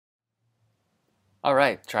All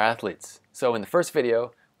right, triathletes. So in the first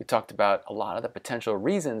video, we talked about a lot of the potential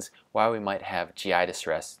reasons why we might have GI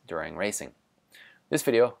distress during racing. This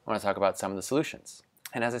video, I want to talk about some of the solutions.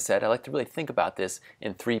 And as I said, I like to really think about this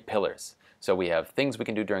in three pillars. So we have things we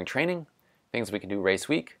can do during training, things we can do race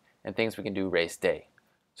week, and things we can do race day.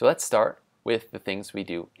 So let's start with the things we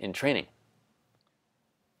do in training.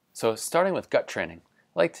 So starting with gut training,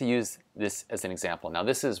 I like to use this as an example. Now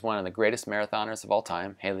this is one of the greatest marathoners of all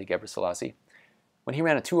time, Haile Gebrselassie. When he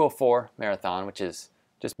ran a 2:04 marathon, which is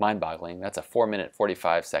just mind-boggling, that's a 4-minute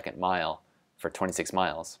 45-second mile for 26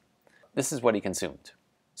 miles, this is what he consumed.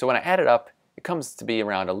 So when I add it up, it comes to be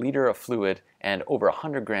around a liter of fluid and over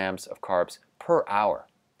 100 grams of carbs per hour.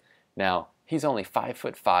 Now, he's only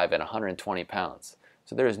 5'5" and 120 pounds,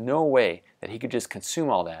 so there is no way that he could just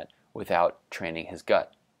consume all that without training his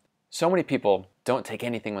gut. So many people don't take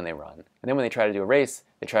anything when they run, and then when they try to do a race,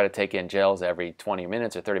 they try to take in gels every 20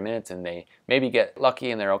 minutes or 30 minutes, and they maybe get lucky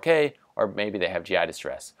and they're okay, or maybe they have GI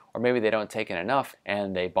distress, or maybe they don't take in enough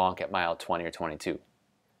and they bonk at mile 20 or 22.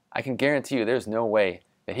 I can guarantee you there's no way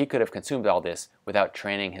that he could have consumed all this without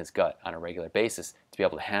training his gut on a regular basis to be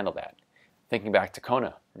able to handle that. Thinking back to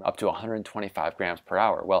Kona, up to 125 grams per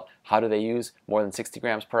hour. Well, how do they use more than 60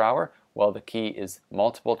 grams per hour? Well, the key is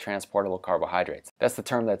multiple transportable carbohydrates. That's the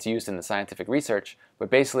term that's used in the scientific research, but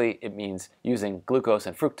basically it means using glucose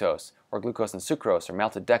and fructose, or glucose and sucrose, or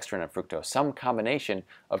maltodextrin and fructose, some combination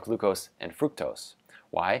of glucose and fructose.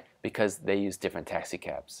 Why? Because they use different taxi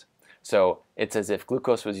cabs. So it's as if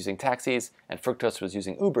glucose was using taxis and fructose was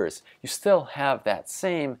using Ubers. You still have that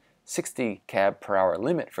same 60 cab per hour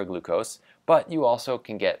limit for glucose, but you also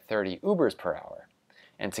can get 30 Ubers per hour.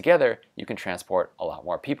 And together, you can transport a lot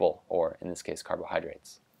more people, or in this case,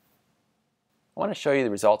 carbohydrates. I want to show you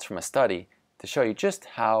the results from a study to show you just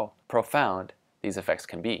how profound these effects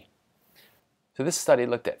can be. So this study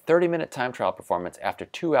looked at 30-minute time trial performance after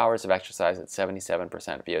 2 hours of exercise at 77%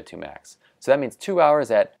 VO2 max. So that means 2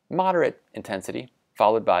 hours at moderate intensity,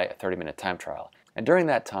 followed by a 30-minute time trial. And during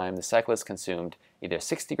that time, the cyclists consumed either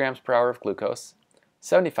 60 grams per hour of glucose,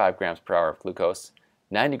 75 grams per hour of glucose,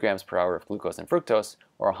 90 grams per hour of glucose and fructose,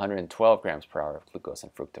 or 112 grams per hour of glucose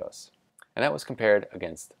and fructose. And that was compared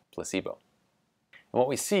against placebo. And what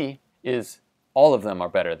we see is all of them are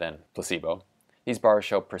better than placebo. These bars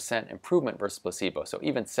show percent improvement versus placebo, so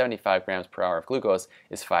even 75 grams per hour of glucose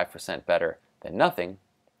is 5% better than nothing.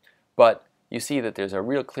 But you see that there's a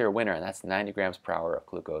real clear winner, and that's 90 grams per hour of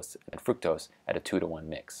glucose and fructose at a 2-to-1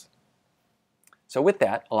 mix. So with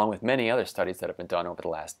that, along with many other studies that have been done over the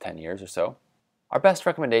last 10 years or so, our best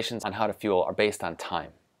recommendations on how to fuel are based on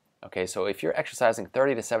time. Okay, so if you're exercising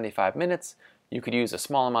 30 to 75 minutes, you could use a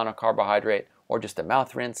small amount of carbohydrate or just a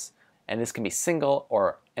mouth rinse, and this can be single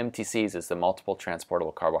or MTCs is the multiple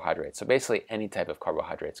transportable carbohydrates. So basically any type of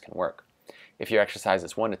carbohydrates can work. If your exercise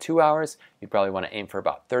is 1 to 2 hours, you probably want to aim for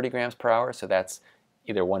about 30 grams per hour, so that's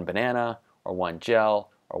either 1 banana or 1 gel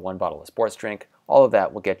or 1 bottle of sports drink. All of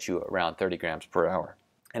that will get you around 30 grams per hour.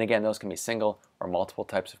 And again, those can be single or multiple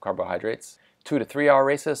types of carbohydrates. 2 to 3 hour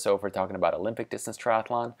races, so if we're talking about Olympic distance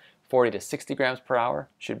triathlon, 40 to 60 grams per hour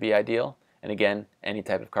should be ideal. And again, any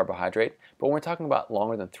type of carbohydrate. But when we're talking about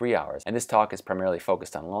longer than 3 hours, and this talk is primarily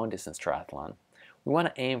focused on long distance triathlon, we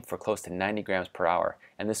want to aim for close to 90 grams per hour,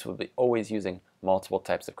 and this will be always using multiple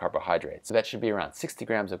types of carbohydrates. So that should be around 60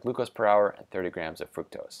 grams of glucose per hour and 30 grams of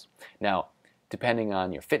fructose. Now, depending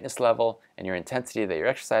on your fitness level and your intensity that you're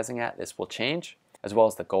exercising at, this will change, as well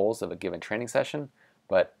as the goals of a given training session.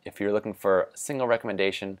 But if you're looking for a single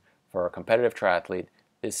recommendation for a competitive triathlete,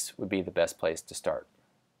 this would be the best place to start.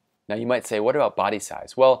 Now you might say, what about body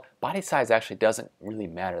size? Well, body size actually doesn't really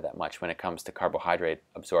matter that much when it comes to carbohydrate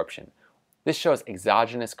absorption. This shows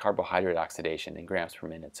exogenous carbohydrate oxidation in grams per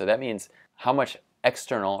minute. So that means how much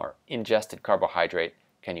external or ingested carbohydrate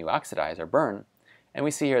can you oxidize or burn. And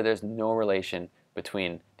we see here there's no relation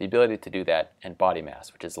between the ability to do that and body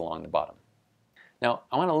mass, which is along the bottom. Now,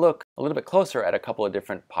 I want to look a little bit closer at a couple of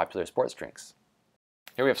different popular sports drinks.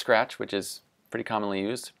 Here we have Scratch, which is pretty commonly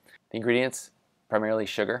used. The ingredients, primarily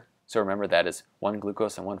sugar. So remember that is 1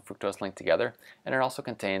 glucose and 1 fructose linked together. And it also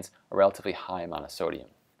contains a relatively high amount of sodium.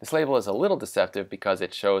 This label is a little deceptive because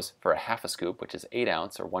it shows for a half a scoop, which is 8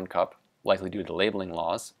 ounce or 1 cup, likely due to labeling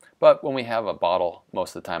laws. But when we have a bottle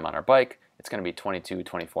most of the time on our bike, it's going to be 22,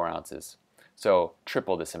 24 ounces. So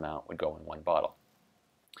triple this amount would go in 1 bottle.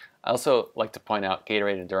 I also like to point out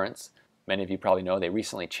Gatorade Endurance. Many of you probably know they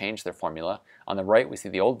recently changed their formula. On the right we see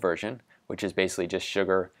the old version, which is basically just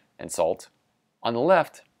sugar and salt. On the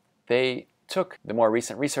left, they took the more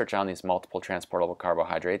recent research on these multiple transportable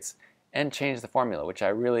carbohydrates and changed the formula, which I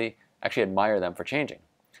really actually admire them for changing.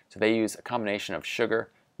 So they use a combination of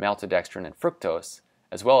sugar, maltodextrin and fructose,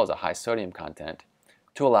 as well as a high sodium content,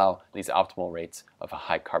 to allow these optimal rates of a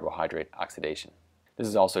high carbohydrate oxidation. This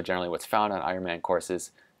is also generally what's found on Ironman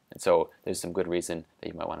courses, and so there's some good reason that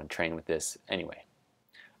you might want to train with this anyway.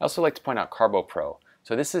 I also like to point out CarboPro.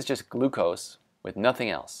 So this is just glucose with nothing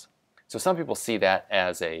else. So some people see that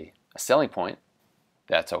as a selling point.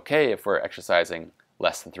 That's okay if we're exercising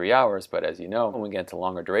less than 3 hours, but as you know, when we get into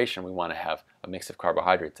longer duration, we want to have a mix of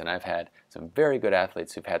carbohydrates. And I've had some very good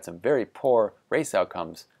athletes who've had some very poor race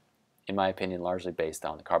outcomes, in my opinion, largely based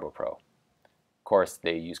on the CarboPro. Of course,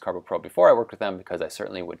 they use CarboPro before I worked with them because I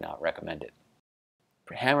certainly would not recommend it.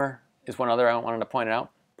 Hammer is one other I wanted to point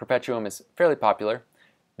out. Perpetuum is fairly popular.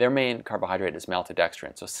 Their main carbohydrate is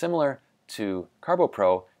maltodextrin. So similar to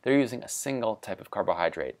CarboPro, they're using a single type of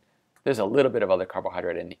carbohydrate. There's a little bit of other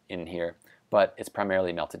carbohydrate in here, but it's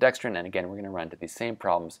primarily maltodextrin, and again, we're going to run into these same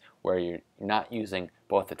problems where you're not using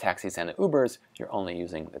both the taxis and the Ubers, you're only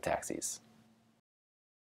using the taxis.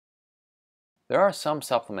 There are some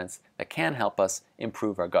supplements that can help us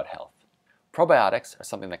improve our gut health. Probiotics are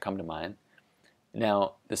something that come to mind.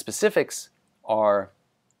 Now, the specifics are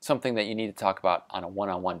something that you need to talk about on a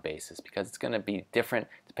one-on-one basis because it's going to be different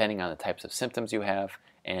depending on the types of symptoms you have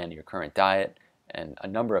and your current diet and a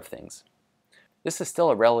number of things. This is still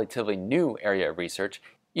a relatively new area of research,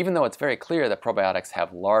 even though it's very clear that probiotics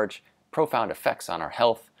have large, profound effects on our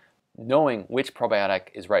health. Knowing which probiotic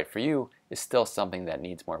is right for you is still something that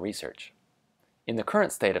needs more research. In the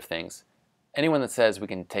current state of things, anyone that says we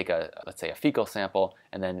can take let's say a fecal sample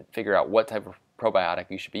and then figure out what type of probiotic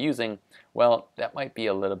you should be using, well, that might be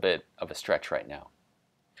a little bit of a stretch right now.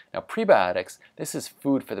 Now, prebiotics, this is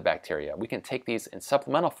food for the bacteria. We can take these in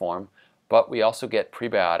supplemental form, but we also get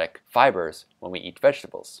prebiotic fibers when we eat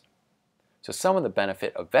vegetables. So some of the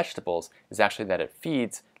benefit of vegetables is actually that it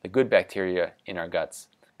feeds the good bacteria in our guts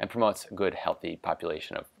and promotes a good, healthy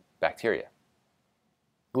population of bacteria.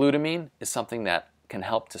 Glutamine is something that can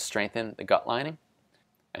help to strengthen the gut lining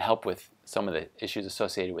and help with some of the issues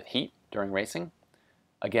associated with heat during racing.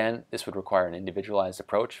 Again, this would require an individualized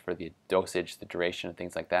approach for the dosage, the duration, and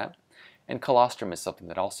things like that. And colostrum is something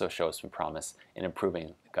that also shows some promise in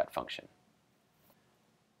improving gut function.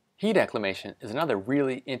 Heat acclimation is another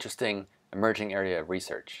really interesting emerging area of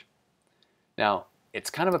research. Now,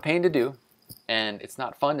 it's kind of a pain to do, and it's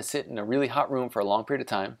not fun to sit in a really hot room for a long period of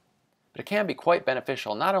time, but it can be quite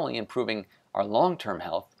beneficial not only improving our long-term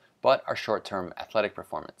health, but our short-term athletic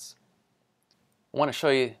performance. I want to show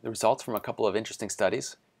you the results from a couple of interesting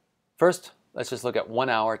studies. First, let's just look at 1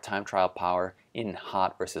 hour time trial power in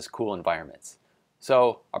hot versus cool environments.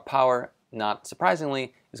 So our power, not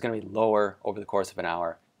surprisingly, is going to be lower over the course of an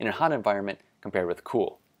hour in a hot environment compared with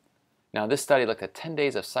cool. Now, this study looked at 10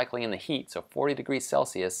 days of cycling in the heat, so 40 degrees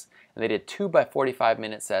Celsius, and they did 2 by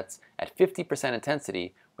 45-minute sets at 50%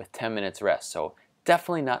 intensity with 10 minutes rest. So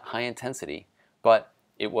definitely not high intensity, but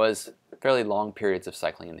it was fairly long periods of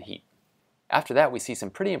cycling in the heat. After that, we see some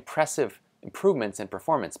pretty impressive improvements in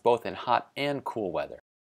performance, both in hot and cool weather.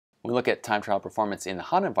 When we look at time trial performance in the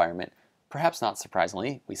hot environment, perhaps not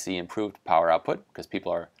surprisingly, we see improved power output because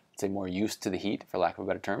people are, say, more used to the heat, for lack of a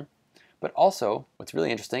better term. But also, what's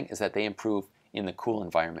really interesting is that they improve in the cool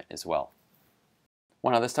environment as well.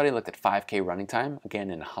 One other study looked at 5K running time,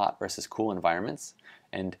 again in hot versus cool environments,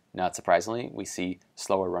 and not surprisingly, we see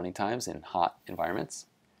slower running times in hot environments.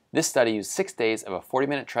 This study used 6 days of a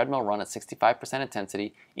 40-minute treadmill run at 65%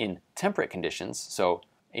 intensity in temperate conditions, so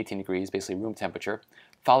 18 degrees, basically room temperature,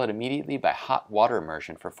 followed immediately by hot water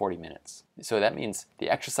immersion for 40 minutes. So that means the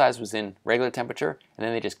exercise was in regular temperature, and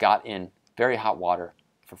then they just got in very hot water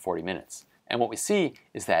for 40 minutes. And what we see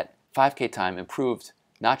is that 5K time improved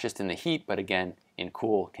not just in the heat, but again in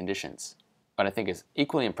cool conditions. What I think is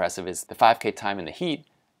equally impressive is the 5K time in the heat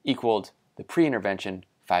equaled the pre-intervention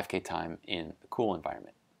 5K time in the cool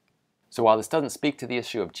environment. So while this doesn't speak to the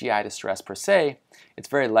issue of GI distress per se, it's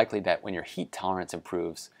very likely that when your heat tolerance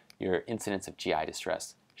improves, your incidence of GI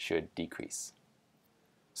distress should decrease.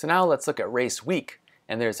 So now let's look at race week.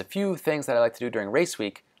 And there's a few things that I like to do during race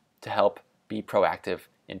week to help be proactive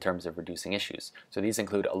in terms of reducing issues. So these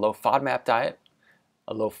include a low FODMAP diet,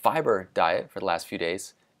 a low fiber diet for the last few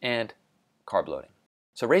days, and carb loading.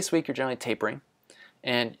 So race week, you're generally tapering,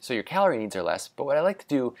 and so your calorie needs are less, but what I like to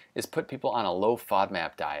do is put people on a low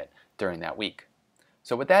FODMAP diet during that week.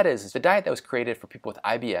 So what that is the diet that was created for people with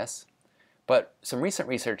IBS, but some recent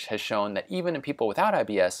research has shown that even in people without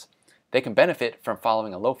IBS, they can benefit from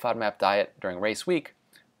following a low FODMAP diet during race week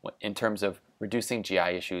in terms of reducing GI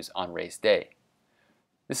issues on race day.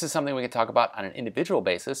 This is something we can talk about on an individual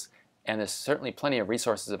basis, and there's certainly plenty of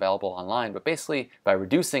resources available online, but basically by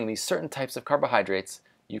reducing these certain types of carbohydrates,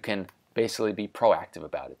 you can basically be proactive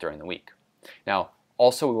about it during the week. Now,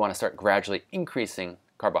 also we want to start gradually increasing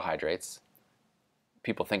carbohydrates.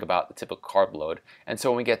 People think about the typical carb load, and so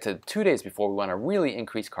when we get to 2 days before, we want to really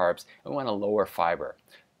increase carbs and we want to lower fiber.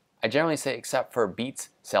 I generally say except for beets,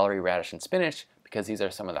 celery, radish, and spinach, because these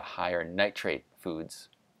are some of the higher nitrate foods.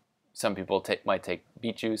 Some people might take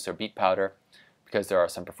beet juice or beet powder because there are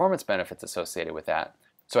some performance benefits associated with that.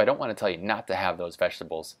 So I don't want to tell you not to have those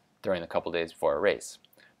vegetables during the couple days before a race.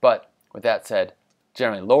 But with that said,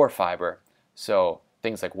 generally lower fiber, so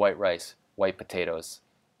things like white rice, white potatoes,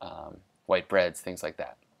 white breads, things like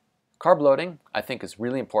that. Carb loading, I think, is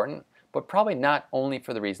really important, but probably not only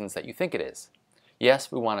for the reasons that you think it is.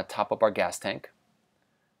 Yes, we want to top up our gas tank,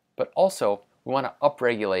 but also we want to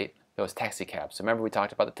upregulate those taxi cabs. So remember we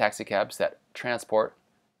talked about the taxi cabs that transport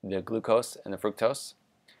the glucose and the fructose?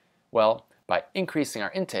 Well, by increasing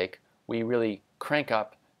our intake, we really crank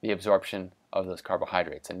up the absorption of those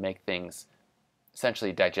carbohydrates and make things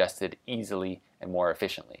essentially digested easily and more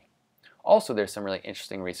efficiently. Also, there's some really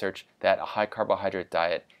interesting research that a high carbohydrate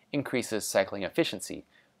diet increases cycling efficiency,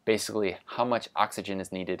 basically how much oxygen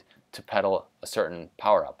is needed to pedal a certain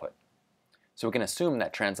power output. So we can assume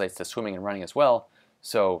that translates to swimming and running as well,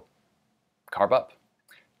 so carb up.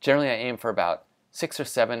 Generally, I aim for about 6 or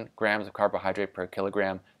 7 grams of carbohydrate per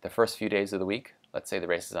kilogram the first few days of the week. Let's say the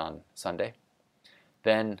race is on Sunday.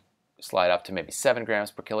 Then slide up to maybe 7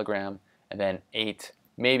 grams per kilogram, and then 8,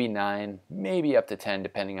 maybe 9, maybe up to 10,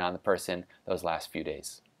 depending on the person, those last few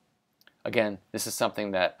days. Again, this is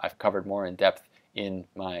something that I've covered more in depth in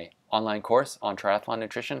my online course on triathlon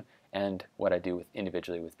nutrition and what I do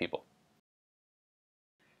individually with people.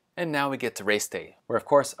 And now we get to race day, where of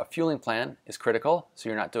course a fueling plan is critical, so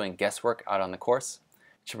you're not doing guesswork out on the course.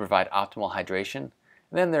 It should provide optimal hydration. And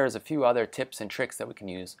then there's a few other tips and tricks that we can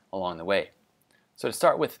use along the way. So to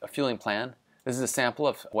start with a fueling plan, this is a sample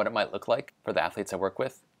of what it might look like for the athletes I work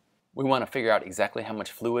with. We want to figure out exactly how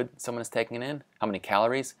much fluid someone is taking in, how many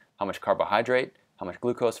calories, how much carbohydrate, how much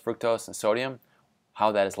glucose, fructose, and sodium,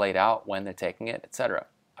 how that is laid out, when they're taking it, etc.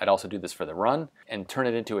 I'd also do this for the run and turn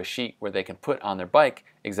it into a sheet where they can put on their bike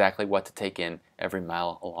exactly what to take in every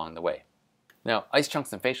mile along the way. Now, ice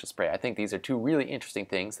chunks and facial spray, I think these are two really interesting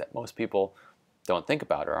things that most people don't think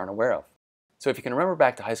about or aren't aware of. So if you can remember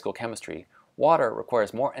back to high school chemistry, water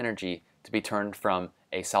requires more energy to be turned from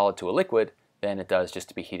a solid to a liquid than it does just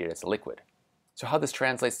to be heated as a liquid. So how this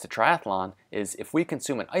translates to triathlon is if we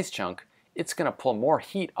consume an ice chunk, it's going to pull more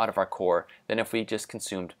heat out of our core than if we just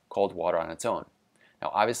consumed cold water on its own.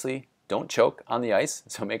 Now obviously, don't choke on the ice,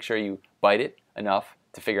 so make sure you bite it enough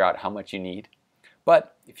to figure out how much you need.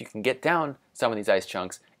 But if you can get down some of these ice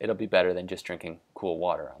chunks, it'll be better than just drinking cool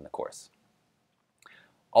water on the course.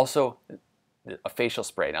 Also, a facial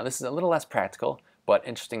spray. Now this is a little less practical, but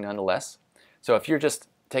interesting nonetheless. So if you're just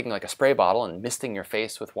taking like a spray bottle and misting your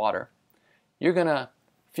face with water, you're gonna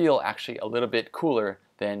feel actually a little bit cooler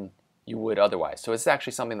than you would otherwise. So it's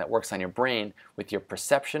actually something that works on your brain with your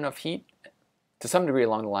perception of heat to some degree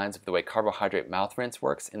along the lines of the way carbohydrate mouth rinse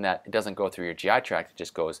works, in that it doesn't go through your GI tract, it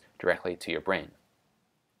just goes directly to your brain.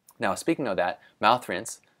 Now speaking of that, mouth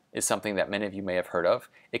rinse is something that many of you may have heard of.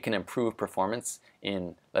 It can improve performance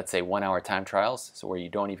in, let's say, 1-hour time trials, so where you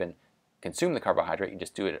don't even consume the carbohydrate, you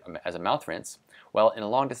just do it as a mouth rinse. Well, in a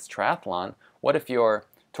long distance triathlon, what if you're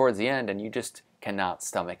towards the end and you just cannot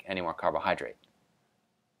stomach any more carbohydrate?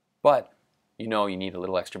 But you know you need a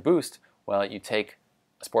little extra boost. Well, you take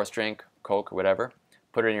a sports drink, Coke or whatever,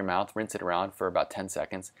 put it in your mouth, rinse it around for about 10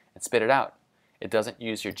 seconds, and spit it out. It doesn't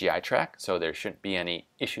use your GI tract, so there shouldn't be any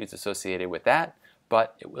issues associated with that,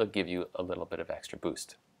 but it will give you a little bit of extra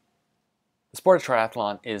boost. The sport of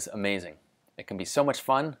triathlon is amazing. It can be so much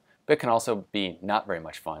fun, but it can also be not very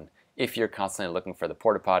much fun if you're constantly looking for the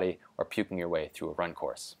porta potty or puking your way through a run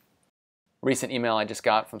course. Recent email I just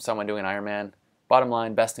got from someone doing an Ironman. Bottom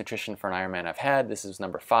line, best nutrition for an Ironman I've had. This is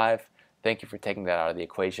number 5. Thank you for taking that out of the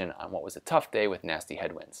equation on what was a tough day with nasty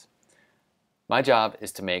headwinds. My job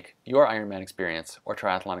is to make your Ironman experience or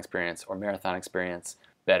triathlon experience or marathon experience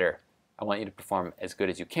better. I want you to perform as good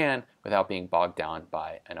as you can without being bogged down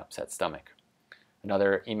by an upset stomach.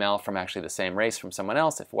 Another email from actually the same race from someone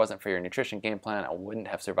else. If it wasn't for your nutrition game plan, I wouldn't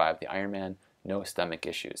have survived the Ironman. No stomach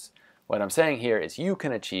issues. What I'm saying here is you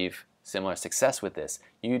can achieve similar success with this.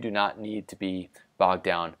 You do not need to be bogged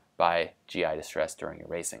down by GI distress during your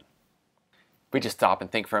racing. If we just stop and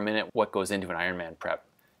think for a minute what goes into an Ironman prep.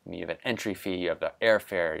 You have an entry fee, you have the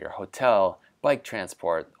airfare, your hotel, bike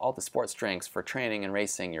transport, all the sports drinks for training and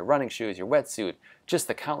racing, your running shoes, your wetsuit, just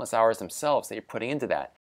the countless hours themselves that you're putting into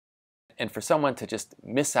that. And for someone to just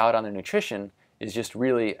miss out on their nutrition is just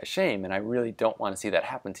really a shame, and I really don't want to see that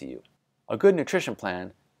happen to you. A good nutrition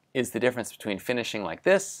plan is the difference between finishing like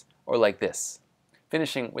this or like this.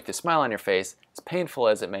 Finishing with a smile on your face, as painful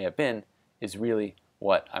as it may have been, is really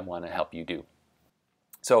what I want to help you do.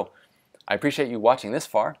 So I appreciate you watching this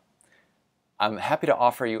far. I'm happy to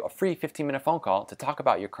offer you a free 15-minute phone call to talk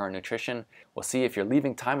about your current nutrition. We'll see if you're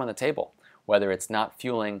leaving time on the table, whether it's not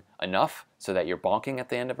fueling enough so that you're bonking at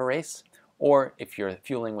the end of a race, or if you're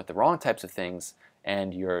fueling with the wrong types of things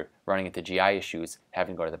and you're running into GI issues,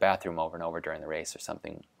 having to go to the bathroom over and over during the race or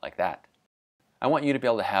something like that. I want you to be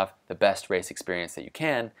able to have the best race experience that you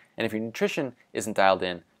can, and if your nutrition isn't dialed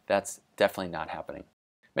in, that's definitely not happening.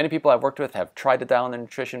 Many people I've worked with have tried to dial in their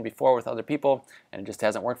nutrition before with other people, and it just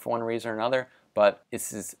hasn't worked for one reason or another, but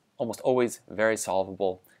this is almost always very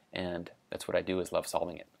solvable, and that's what I do, is love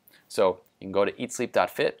solving it. So you can go to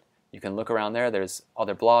eatsleep.fit, you can look around there, there's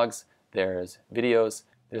other blogs, there's videos,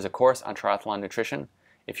 there's a course on triathlon nutrition.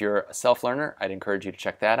 If you're a self-learner, I'd encourage you to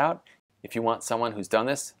check that out. If you want someone who's done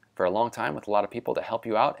this for a long time with a lot of people to help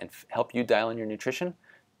you out and help you dial in your nutrition,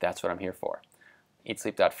 that's what I'm here for.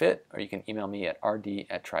 Eatsleep.fit, or you can email me at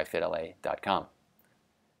rd@trifitla.com.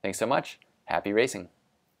 Thanks so much. Happy racing.